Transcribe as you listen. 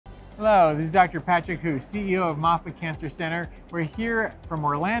Hello, this is Dr. Patrick Hu, CEO of Moffitt Cancer Center. We're here from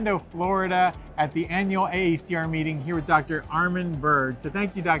Orlando, Florida at the annual AACR meeting here with Dr. Armen Byrd. So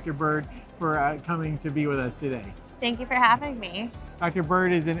thank you, Dr. Byrd, for coming to be with us today. Thank you for having me. Dr.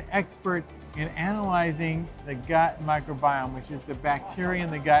 Byrd is an expert in analyzing the gut microbiome, which is the bacteria in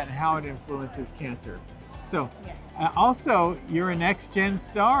the gut and how it influences cancer. So Yes. also, you're a NextGen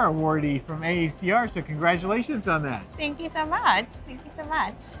Star awardee from AACR, so congratulations on that. Thank you so much. Thank you so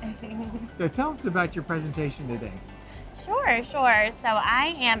much. So tell us about your presentation today. Sure. So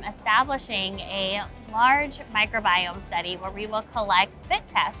I am establishing a large microbiome study where we will collect FIT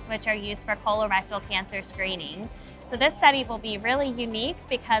tests, which are used for colorectal cancer screening. So this study will be really unique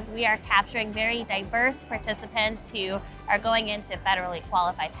because we are capturing very diverse participants who are going into federally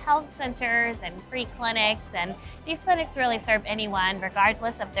qualified health centers and free clinics. And these clinics really serve anyone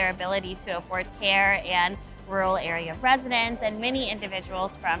regardless of their ability to afford care, and rural area residents and many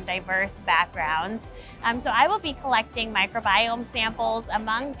individuals from diverse backgrounds. So I will be collecting microbiome samples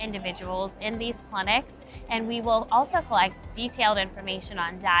among individuals in these clinics, and we will also collect detailed information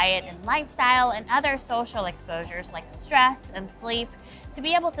on diet and lifestyle and other social exposures like stress and sleep to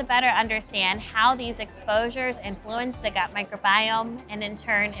be able to better understand how these exposures influence the gut microbiome and in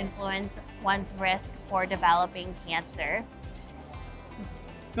turn influence one's risk for developing cancer.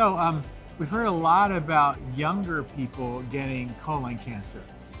 So we've heard a lot about younger people getting colon cancer.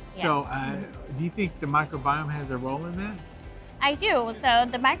 Yes. So do you think the microbiome has a role in that? I do. So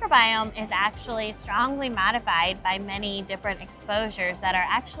the microbiome is actually strongly modified by many different exposures that are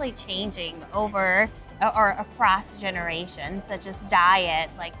actually changing over or across generations, such as diet,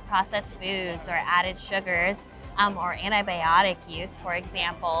 like processed foods or added sugars, or antibiotic use, for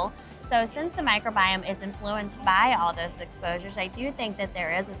example. So since the microbiome is influenced by all those exposures, I do think that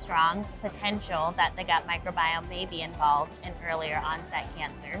there is a strong potential that the gut microbiome may be involved in earlier onset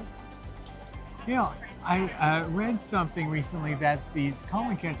cancers. You know, I read something recently that these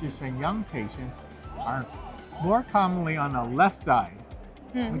colon cancers in young patients are more commonly on the left side,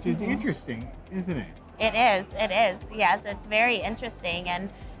 which is interesting, isn't it? It is. Yes, it's very interesting. And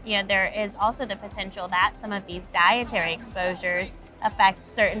there is also the potential that some of these dietary exposures affect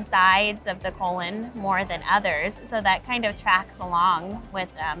certain sides of the colon more than others. So that kind of tracks along with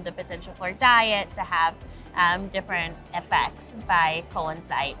the potential for diet to have different effects by colon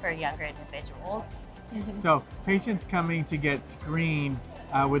site for younger individuals. So patients coming to get screened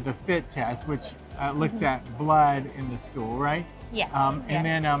with the FIT test, which looks at blood in the stool, right? Yes. And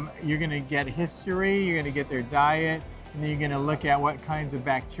then you're going to get history, you're going to get their diet, and then you're going to look at what kinds of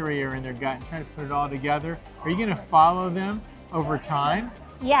bacteria are in their gut and try to put it all together. Are you going to follow them over time?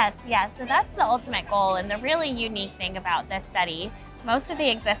 Yes. So that's the ultimate goal, and the really unique thing about this study, most of the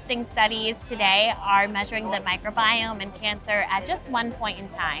existing studies today are measuring the microbiome in cancer at just one point in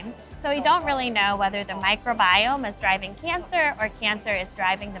time. So we don't really know whether the microbiome is driving cancer or cancer is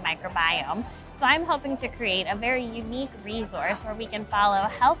driving the microbiome. So I'm hoping to create a very unique resource where we can follow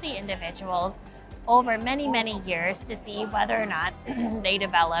healthy individuals over many, many years to see whether or not they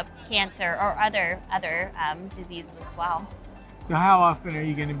develop cancer or other diseases as well. So how often are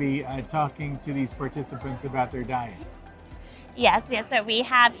you going to be talking to these participants about their diet? Yes, so we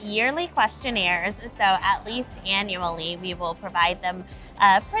have yearly questionnaires, so at least annually we will provide them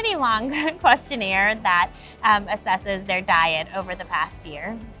a pretty long questionnaire that assesses their diet over the past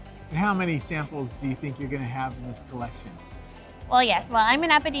year. And how many samples do you think you're going to have in this collection? Well, yes, I'm an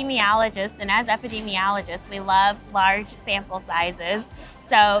epidemiologist, and as epidemiologists we love large sample sizes.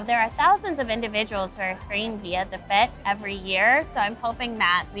 So there are thousands of individuals who are screened via the FIT every year, so I'm hoping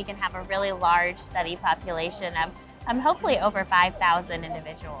that we can have a really large study population of hopefully over 5,000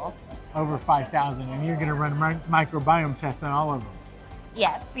 individuals. Over 5,000, and you're going to run microbiome tests on all of them?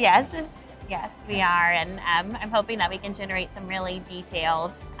 Yes, we are, and I'm hoping that we can generate some really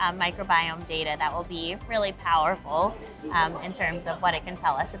detailed microbiome data that will be really powerful in terms of what it can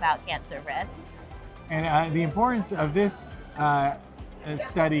tell us about cancer risk. And the importance of this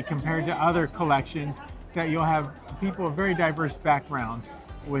study compared to other collections is that you'll have people of very diverse backgrounds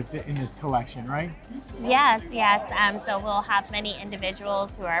in this collection, right? Yes. So we'll have many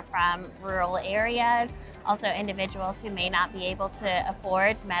individuals who are from rural areas, also individuals who may not be able to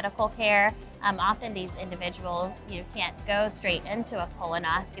afford medical care. Often these individuals can't go straight into a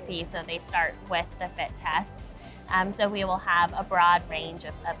colonoscopy, so they start with the FIT test. So we will have a broad range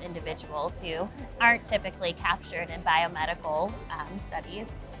of individuals who aren't typically captured in biomedical studies.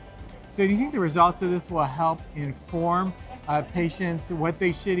 So do you think the results of this will help inform patients what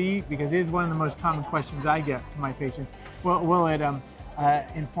they should eat? Because it is one of the most common questions I get from my patients. Will it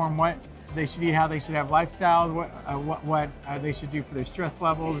inform what they should eat, how they should have lifestyles, what they should do for their stress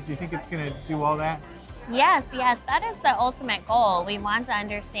levels? Do you think it's going to do all that? Yes, yes, that is the ultimate goal. We want to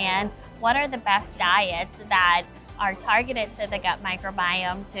understand what are the best diets that are targeted to the gut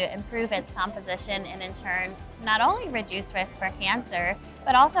microbiome to improve its composition and in turn not only reduce risk for cancer,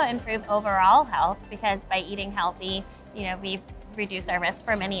 but also improve overall health, because by eating healthy, we reduce our risk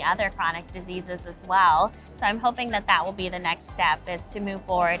for many other chronic diseases as well. So I'm hoping that that will be the next step, is to move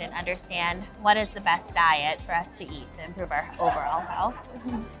forward and understand what is the best diet for us to eat to improve our overall health.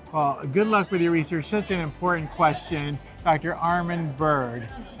 Well, good luck with your research. Such an important question. Dr. Armen Byrd,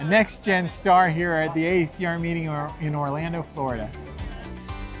 a NextGen Star here at the AACR meeting in Orlando, Florida.